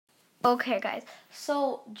Okay, guys,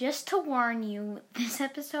 so just to warn you, this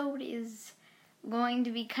episode is going to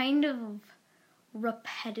be kind of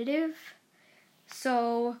repetitive.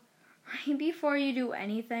 So, right before you do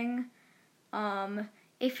anything,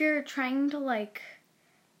 if you're trying to,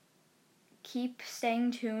 keep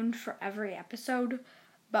staying tuned for every episode,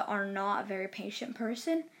 but are not a very patient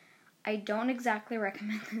person, I don't exactly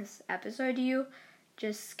recommend this episode to you.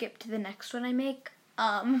 Just skip to the next one I make.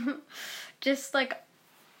 Just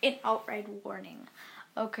an outright warning.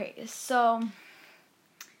 Okay, so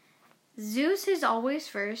Zeus is always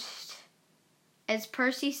first, as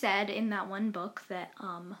Percy said in that one book that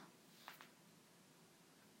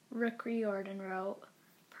Rick Riordan wrote,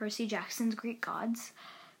 Percy Jackson's Greek Gods.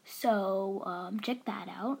 So check that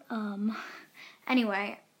out.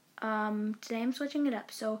 Anyway, today I'm switching it up.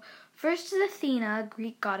 So first is Athena,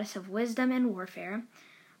 Greek goddess of wisdom and warfare.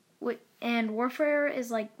 And warfare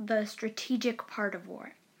is the strategic part of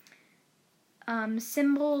war.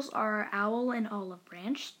 Symbols are owl and olive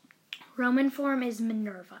branch. Roman form is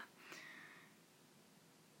Minerva.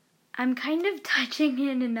 I'm kind of touching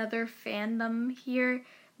in another fandom here,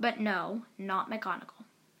 but no, not McGonagall.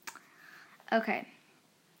 Okay,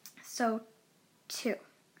 so 2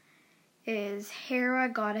 is Hera,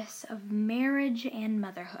 goddess of marriage and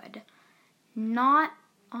motherhood. Not,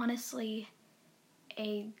 honestly,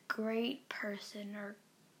 a great person or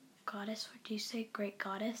goddess. What do you say? Great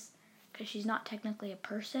goddess? Because she's not technically a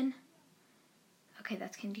person. Okay,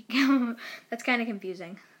 that's kind of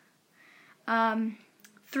confusing.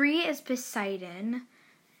 3 is Poseidon,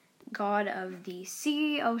 god of the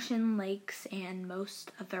sea, ocean, lakes, and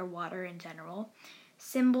most other water in general.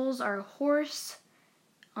 Symbols are horse,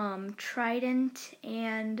 trident,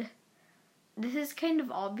 and this is kind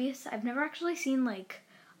of obvious. I've never actually seen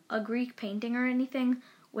a Greek painting or anything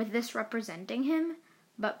with this representing him,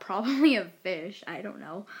 but probably a fish, I don't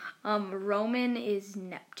know. Roman is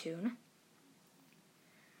Neptune.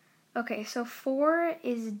 Okay, so 4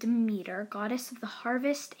 is Demeter, goddess of the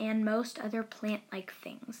harvest and most other plant-like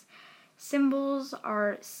things. Symbols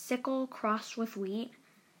are sickle crossed with wheat,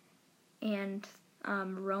 and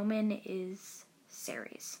Roman is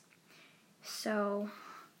Ceres. So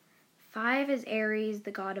 5 is Ares,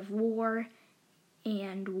 the god of war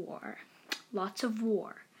and war. Lots of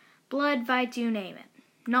war. Blood, fights, you name it.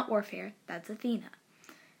 Not warfare, that's Athena.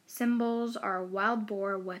 Symbols are wild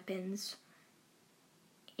boar, weapons,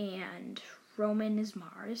 and Roman is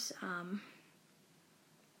Mars.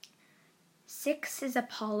 6 is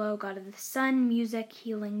Apollo, god of the sun, music,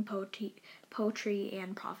 healing, poetry,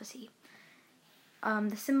 and prophecy.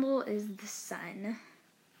 The symbol is the sun.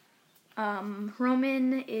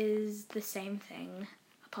 Roman is the same thing.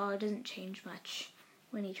 Apollo doesn't change much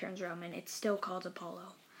when he turns Roman. It's still called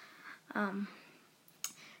Apollo.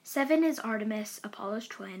 7 is Artemis, Apollo's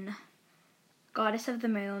twin, goddess of the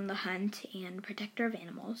moon, the hunt, and protector of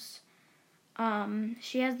animals.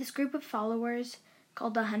 She has this group of followers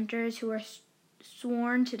called the Hunters who are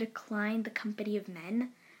sworn to decline the company of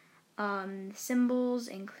men. Symbols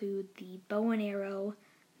include the bow and arrow,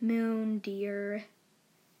 moon, deer,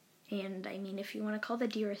 and if you want to call the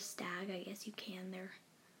deer a stag, I guess you can.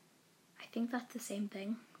 I think that's the same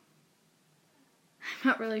thing. I'm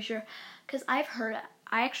not really sure, because I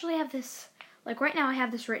actually have this, right now I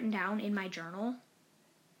have this written down in my journal.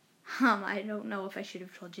 I don't know if I should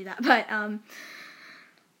have told you that, but,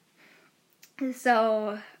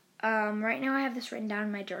 right now I have this written down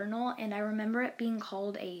in my journal, and I remember it being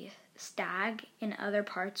called a stag in other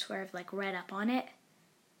parts where I've, read up on it,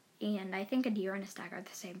 and I think a deer and a stag are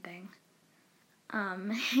the same thing.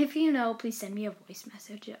 If you know, please send me a voice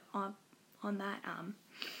message on that.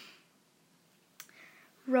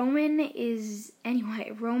 Roman is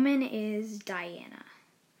Diana.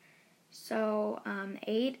 So,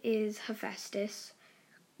 8 is Hephaestus,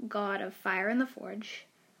 god of fire and the forge.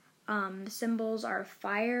 The symbols are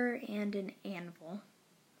fire and an anvil.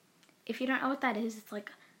 If you don't know what that is, it's a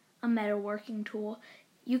metalworking tool.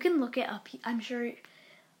 You can look it up. I'm sure,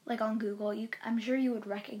 on Google, I'm sure you would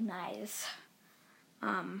recognize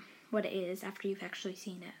what it is after you've actually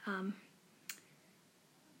seen it.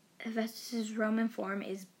 Hephaestus' Roman form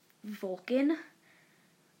is Vulcan.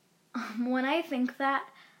 When I think that,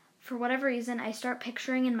 for whatever reason, I start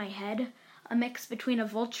picturing in my head a mix between a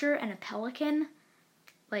vulture and a pelican.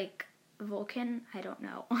 Vulcan, I don't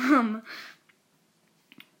know.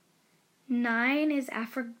 9 is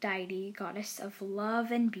Aphrodite, goddess of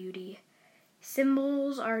love and beauty.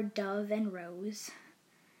 Symbols are dove and rose.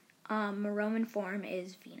 Roman form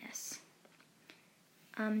is Venus.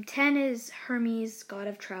 10 is Hermes, god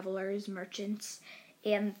of travelers, merchants,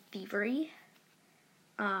 and thievery.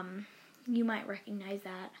 You might recognize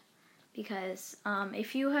that. because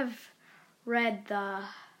if you have read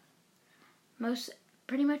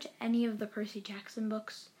pretty much any of the Percy Jackson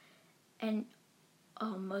books, and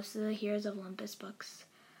most of the Heroes of Olympus books,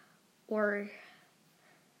 or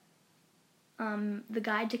the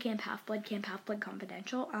Guide to Camp Half-Blood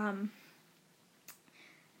Confidential,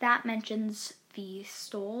 that mentions the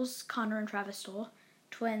Stolls, Connor and Travis Stoll,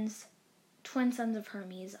 twin sons of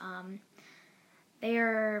Hermes. They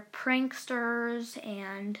are pranksters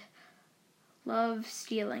and love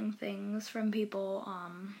stealing things from people,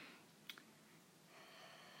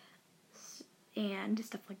 and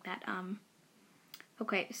stuff like that.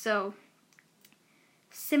 Okay, so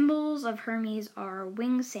symbols of Hermes are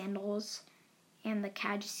winged sandals and the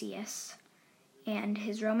caduceus, and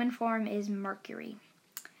his Roman form is Mercury.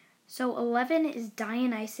 So 11 is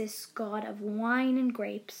Dionysus, god of wine and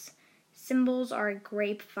grapes. Symbols are a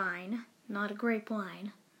grapevine, not a grape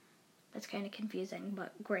wine. That's kind of confusing,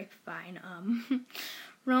 but grapevine.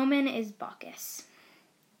 Roman is Bacchus.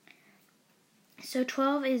 So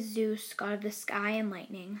 12 is Zeus, god of the sky and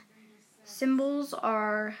lightning. Symbols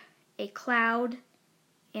are a cloud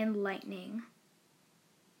and lightning.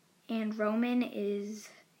 And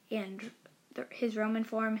his Roman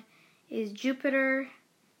form is Jupiter,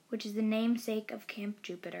 which is the namesake of Camp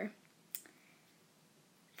Jupiter.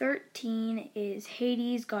 13 is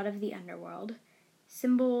Hades, god of the underworld.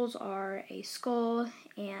 Symbols are a skull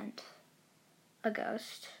and a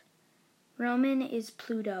ghost. Roman is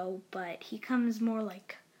Pluto, but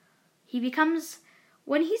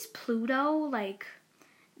when he's Pluto, like,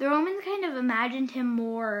 the Romans kind of imagined him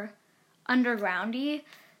more undergroundy.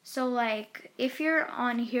 So, like, if you're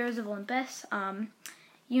on Heroes of Olympus,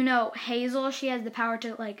 you know Hazel, she has the power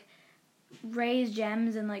to, like, raise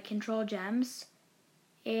gems and, like, control gems.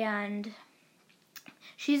 And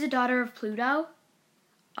she's a daughter of Pluto.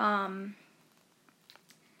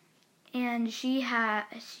 And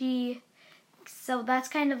so that's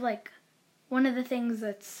kind of like one of the things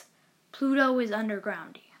that's, Pluto is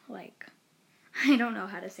undergroundy. Like, I don't know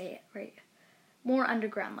how to say it right. More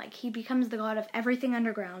underground. Like, he becomes the god of everything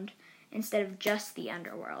underground instead of just the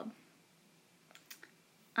underworld.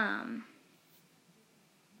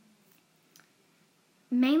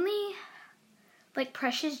 Mainly, like,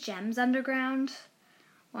 precious gems underground.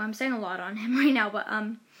 Well, I'm saying a lot on him right now, but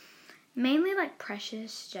mainly, like,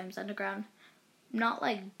 precious gems underground. Not,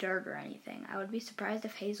 like, dirt or anything. I would be surprised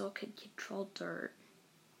if Hazel could control dirt.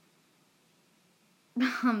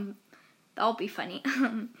 That'll be funny.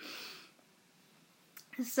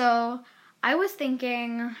 So, I was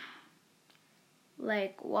thinking,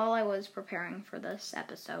 like, while I was preparing for this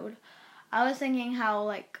episode, I was thinking how,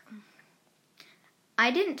 like,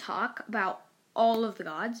 I didn't talk about all of the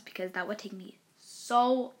gods because that would take me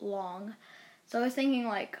so long. So I was thinking,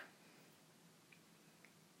 like,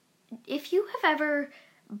 if you have ever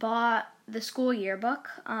bought the school yearbook,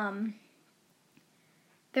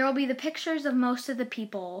 there will be the pictures of most of the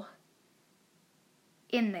people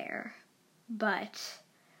in there, but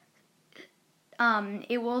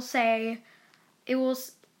it will say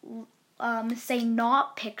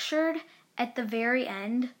not pictured at the very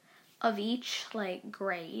end of each, like,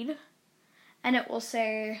 grade, and it will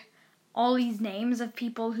say all these names of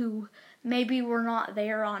people who maybe were not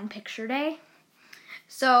there on picture day.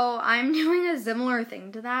 So I'm doing a similar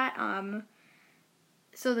thing to that.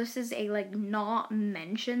 So this is a, like, not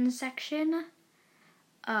mentioned section.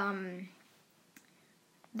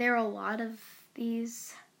 There are a lot of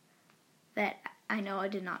these that I know I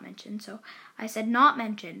did not mention. So I said not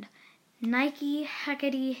mentioned. Nike,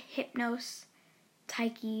 Hecate, Hypnos,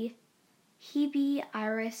 Tyche, Hebe,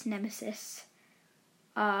 Iris, Nemesis,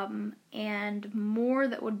 and more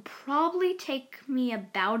that would probably take me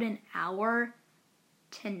about an hour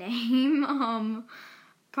to name.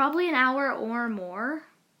 Probably an hour or more,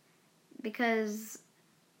 because,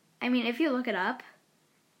 I mean, if you look it up,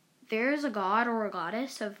 there's a god or a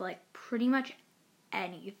goddess of, like, pretty much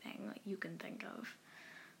anything that you can think of.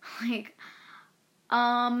 Like,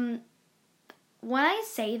 when I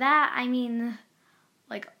say that, I mean,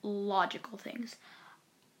 like, logical things.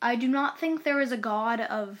 I do not think there is a god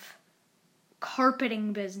of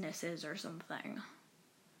carpeting businesses or something.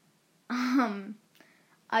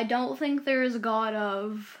 I don't think there is a god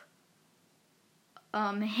of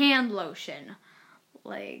hand lotion.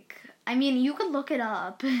 Like, I mean, you could look it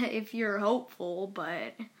up if you're hopeful,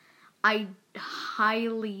 but I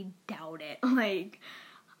highly doubt it. Like,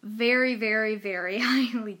 very, very, very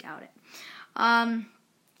highly doubt it.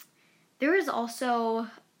 There is also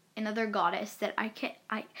another goddess that oh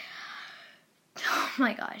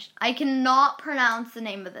my gosh, I cannot pronounce the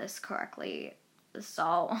name of this correctly.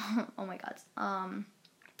 So, oh my god.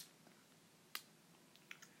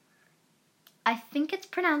 I think it's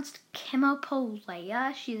pronounced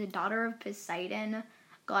Kimopolea. She's a daughter of Poseidon,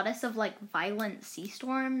 goddess of like violent sea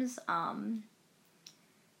storms. I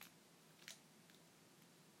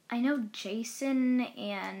know Jason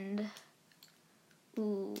and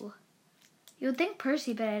you would think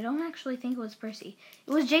Percy, but I don't actually think it was Percy.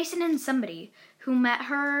 It was Jason and somebody who met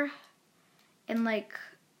her, and like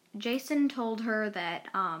Jason told her that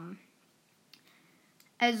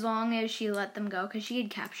as long as she let them go, because she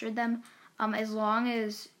had captured them, as long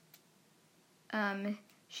as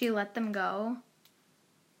she let them go,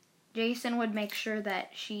 Jason would make sure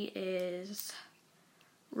that she is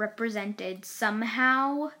represented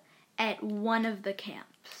somehow at one of the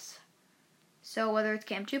camps. So whether it's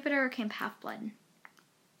Camp Jupiter or Camp Half-Blood,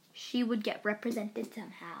 she would get represented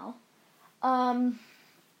somehow. Oh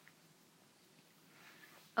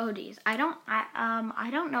geez, I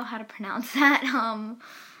don't know how to pronounce that.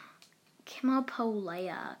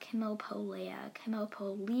 Kimopolea.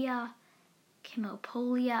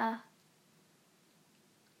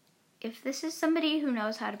 If this is somebody who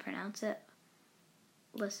knows how to pronounce it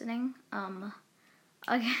listening,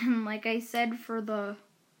 again, like I said for the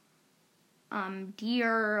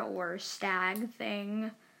deer or stag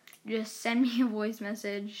thing, just send me a voice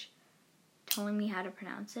message telling me how to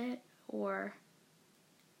pronounce it, or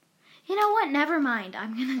you know what, never mind,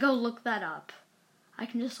 I'm gonna go look that up. I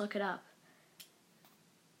can just look it up.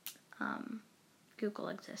 Google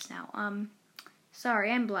exists now.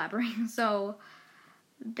 Sorry, I'm blabbering. So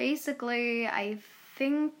basically, I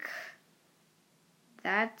think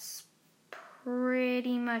that's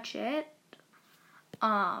pretty much it.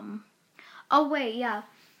 Oh wait, yeah.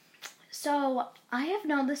 So I have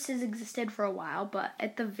known this has existed for a while, but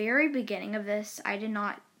at the very beginning of this, I did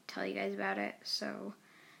not tell you guys about it. So,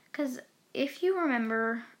 because if you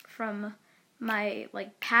remember from my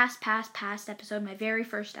like past episode, my very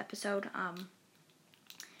first episode,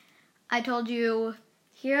 I told you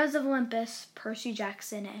Heroes of Olympus, Percy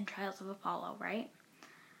Jackson, and Trials of Apollo, right?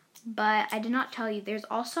 But I did not tell you there's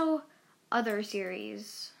also other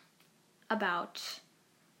series about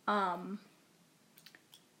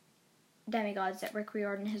demigods that Rick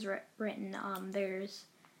Riordan has written. There's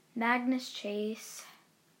Magnus Chase,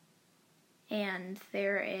 and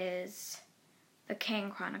there is the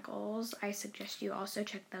Kang Chronicles. I suggest you also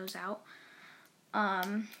check those out.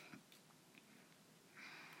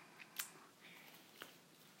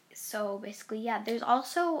 So basically, yeah, there's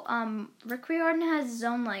also Rick Riordan has his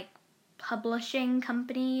own like publishing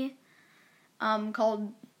company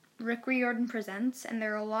called Rick Riordan Presents, and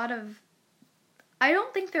there are a lot of, I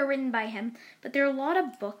don't think they're written by him, but there are a lot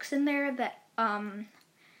of books in there that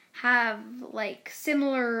have like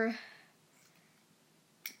similar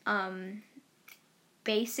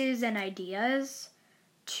bases and ideas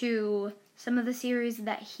to some of the series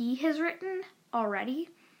that he has written already.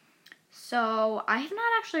 So I have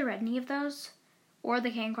not actually read any of those, or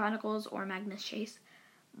the Kang Chronicles, or Magnus Chase,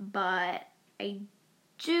 but I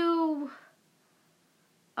do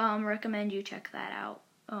recommend you check that out.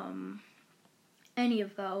 Any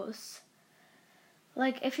of those.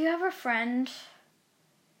 Like, if you have a friend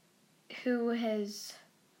who has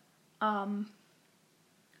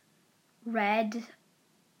read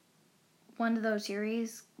one of those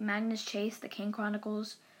series, Magnus Chase, the Kang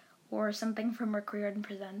Chronicles, or something from Rick Riordan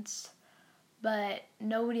Presents, but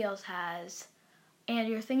nobody else has, and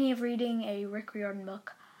you're thinking of reading a Rick Riordan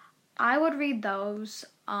book, I would read those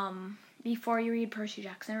before you read Percy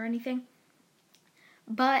Jackson or anything.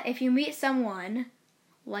 But if you meet someone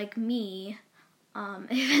like me,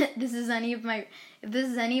 if this is any of my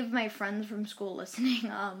friends from school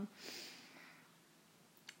listening,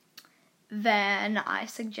 then I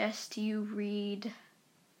suggest you read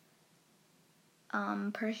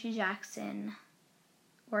Percy Jackson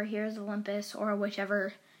or Heroes of Olympus, or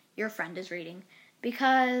whichever your friend is reading,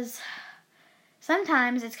 because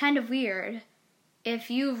sometimes it's kind of weird if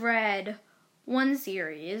you've read one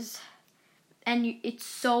series and it's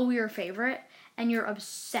so your favorite and you're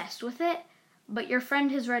obsessed with it, but your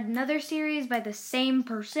friend has read another series by the same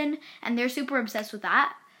person and they're super obsessed with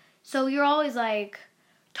that. So you're always like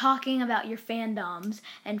talking about your fandoms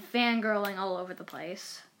and fangirling all over the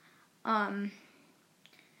place.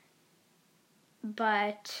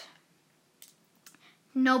 But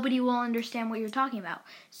nobody will understand what you're talking about.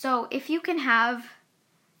 So if you can have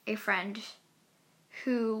a friend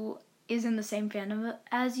who is in the same fandom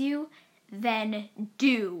as you, then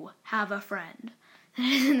do have a friend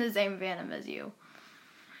that is in the same fandom as you.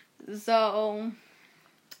 So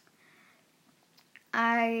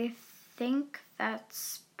I think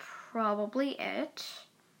that's probably it.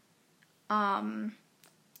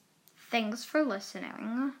 Thanks for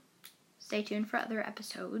listening. Stay tuned for other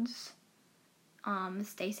episodes.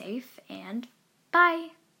 Stay safe, and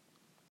bye!